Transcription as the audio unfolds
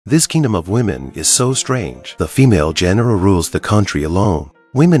This kingdom of women is so strange. The female general rules the country alone.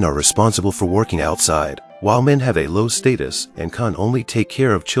 Women are responsible for working outside, while men have a low status and can only take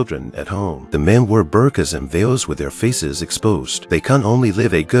care of children at home. The men wear burqas and veils with their faces exposed. They can only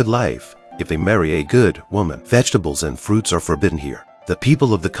live a good life if they marry a good woman. Vegetables and fruits are forbidden here. The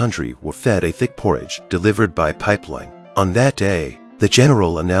people of the country were fed a thick porridge delivered by pipeline. On that day, the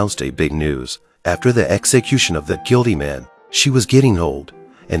general announced a big news. After the execution of the guilty man, she was getting old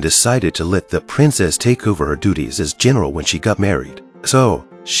and decided to let the princess take over her duties as general when she got married. So,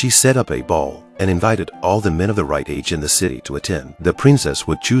 she set up a ball and invited all the men of the right age in the city to attend. The princess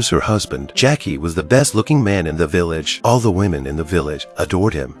would choose her husband. Jacky was the best-looking man in the village. All the women in the village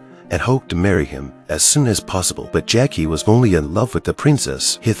adored him and hoped to marry him as soon as possible. But Jacky was only in love with the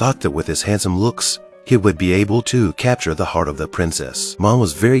princess. He thought that with his handsome looks, he would be able to capture the heart of the princess. Mom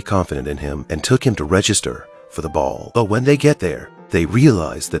was very confident in him and took him to register for the ball. But when they get there, they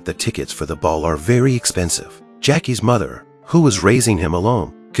realize that the tickets for the ball are very expensive. Jacky's mother, who was raising him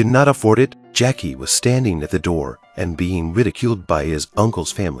alone, could not afford it. Jacky was standing at the door and being ridiculed by his uncle's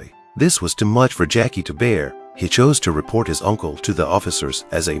family. This was too much for Jacky to bear. He chose to report his uncle to the officers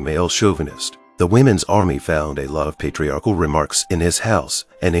as a male chauvinist. The women's army found a lot of patriarchal remarks in his house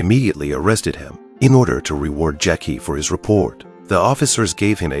and immediately arrested him in order to reward Jacky for his report. The officers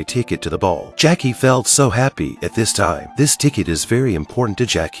gave him a ticket to the ball. Jacky felt so happy at this time. This ticket is very important to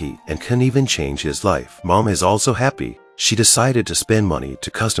Jacky and can even change his life. Mom is also happy. She decided to spend money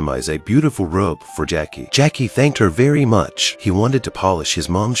to customize a beautiful robe for Jacky. Jacky thanked her very much. He wanted to polish his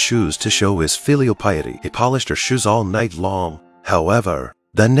mom's shoes to show his filial piety. He polished her shoes all night long. However,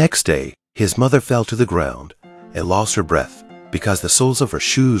 the next day, his mother fell to the ground and lost her breath because the soles of her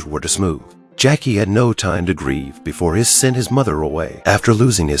shoes were too smooth. Jacky had no time to grieve before he sent his mother away. After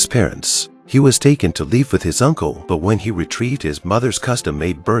losing his parents, he was taken to live with his uncle, but when he retrieved his mother's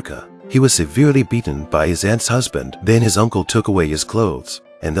custom-made burqa, he was severely beaten by his aunt's husband. Then his uncle took away his clothes,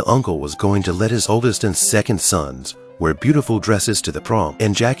 and the uncle was going to let his oldest and second sons wear beautiful dresses to the prom,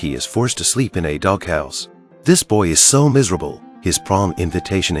 and Jacky is forced to sleep in a doghouse. This boy is so miserable. His prom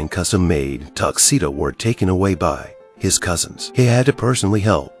invitation and custom-made tuxedo were taken away by his cousins. He had to personally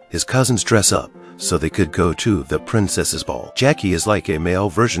help his cousins dress up so they could go to the princess's ball. Jacky is like a male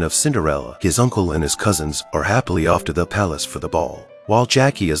version of Cinderella. His uncle and his cousins are happily off to the palace for the ball, while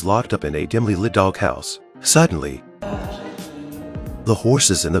Jacky is locked up in a dimly lit doghouse. Suddenly, the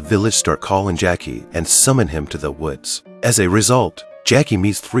horses in the village start calling Jacky and summon him to the woods. As a result, Jacky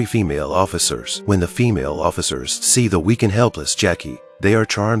meets 3 female officers. When the female officers see the weak and helpless Jacky, they are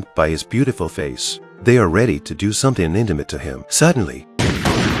charmed by his beautiful face. They are ready to do something intimate to him. Suddenly,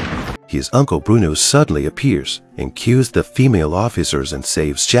 his uncle Bruno suddenly appears and cues the female officers and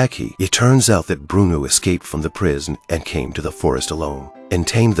saves Jacky. It turns out that Bruno escaped from the prison and came to the forest alone and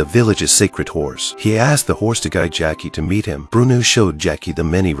tamed the village's sacred horse. He asked the horse to guide Jacky to meet him. Bruno showed Jacky the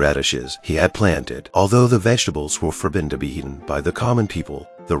many radishes he had planted. Although the vegetables were forbidden to be eaten by the common people,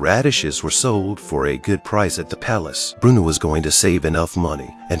 the radishes were sold for a good price at the palace. Bruno was going to save enough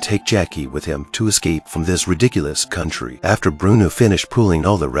money and take Jacky with him to escape from this ridiculous country. After Bruno finished pulling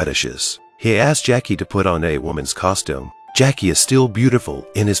all the radishes, he asked Jacky to put on a woman's costume. Jacky is still beautiful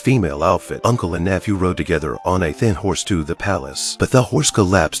in his female outfit. Uncle and nephew rode together on a thin horse to the palace, but the horse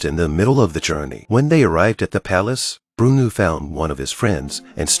collapsed in the middle of the journey. When they arrived at the palace, Bruno found one of his friends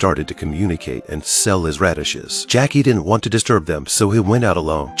and started to communicate and sell his radishes. Jacky didn't want to disturb them, so he went out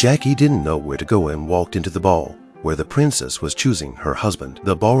alone. Jacky didn't know where to go and walked into the ball, where the princess was choosing her husband.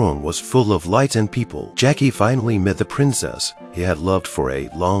 The ballroom was full of lights and people. Jacky finally met the princess he had loved for a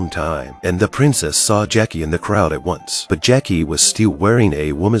long time, and the princess saw Jacky in the crowd at once. But Jacky was still wearing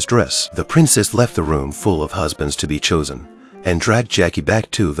a woman's dress. The princess left the room full of husbands to be chosen and dragged Jacky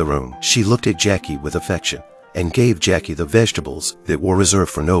back to the room. She looked at Jacky with affection and gave Jacky the vegetables that were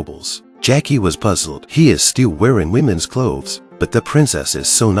reserved for nobles. Jacky was puzzled. He is still wearing women's clothes, but the princess is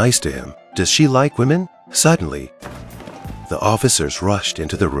so nice to him. Does she like women? Suddenly, the officers rushed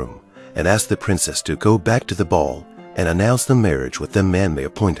into the room and asked the princess to go back to the ball and announce the marriage with the man they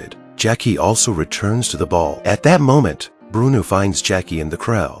appointed. Jacky also returns to the ball. At that moment, Bruno finds Jacky in the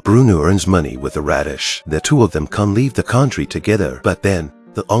crowd. Bruno earns money with the radish. The two of them can leave the country together, but then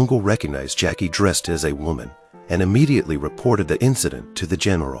the uncle recognized Jacky dressed as a woman and immediately reported the incident to the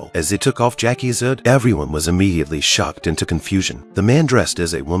general. As they took off Jacky's hood, everyone was immediately shocked into confusion. The man dressed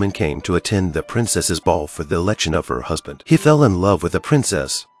as a woman came to attend the princess's ball for the election of her husband. He fell in love with the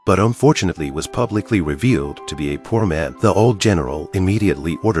princess, but unfortunately was publicly revealed to be a poor man. The old general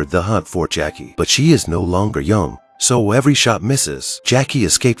immediately ordered the hunt for Jacky, but she is no longer young, so every shot misses. Jacky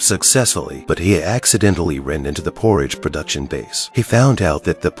escaped successfully, but he accidentally ran into the porridge production base. He found out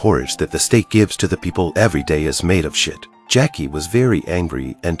that the porridge that the state gives to the people every day is made of shit. Jacky was very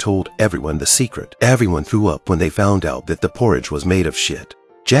angry and told everyone the secret. Everyone threw up when they found out that the porridge was made of shit.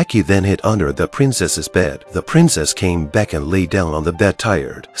 Jacky then hid under the princess's bed. The princess came back and lay down on the bed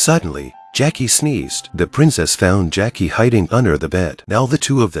tired. Suddenly, Jacky sneezed. The princess found Jacky hiding under the bed. Now the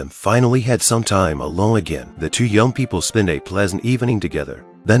two of them finally had some time alone again. The two young people spent a pleasant evening together.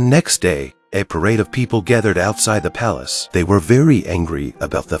 The next day, a parade of people gathered outside the palace. They were very angry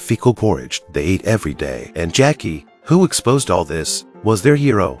about the fecal porridge they ate every day. And Jacky, who exposed all this, was their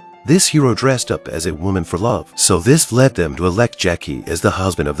hero. This hero dressed up as a woman for love. So this led them to elect Jacky as the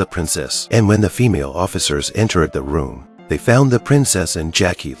husband of the princess. And when the female officers entered the room, they found the princess and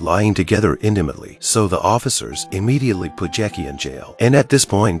Jacky lying together intimately. So the officers immediately put Jacky in jail. And at this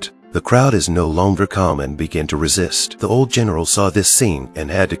point, the crowd is no longer calm and began to resist. The old general saw this scene and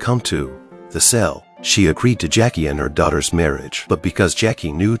had to come to the cell. She agreed to Jacky and her daughter's marriage, but because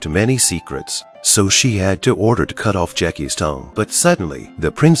Jacky knew too many secrets, so she had to order to cut off Jacky's tongue. But suddenly,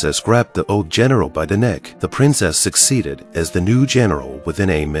 the princess grabbed the old general by the neck. The princess succeeded as the new general within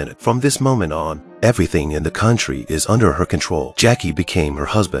a minute. From this moment on, everything in the country is under her control. Jacky became her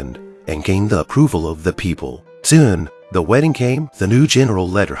husband and gained the approval of the people. Soon, the wedding came. The new general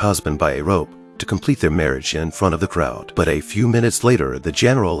led her husband by a rope to complete their marriage in front of the crowd. But a few minutes later, the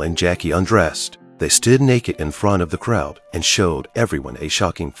general and Jacky undressed. They stood naked in front of the crowd and showed everyone a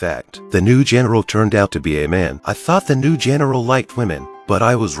shocking fact. The new general turned out to be a man. I thought the new general liked women, but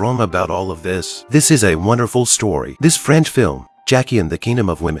I was wrong about all of this. This is a wonderful story. This French film, Jacky and the Kingdom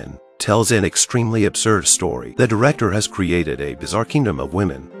of Women, tells an extremely absurd story. The director has created a bizarre kingdom of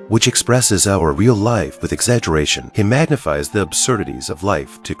women, which expresses our real life with exaggeration. He magnifies the absurdities of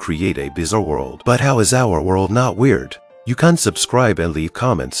life to create a bizarre world. But how is our world not weird? You can subscribe and leave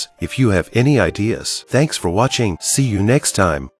comments if you have any ideas. Thanks for watching. See you next time.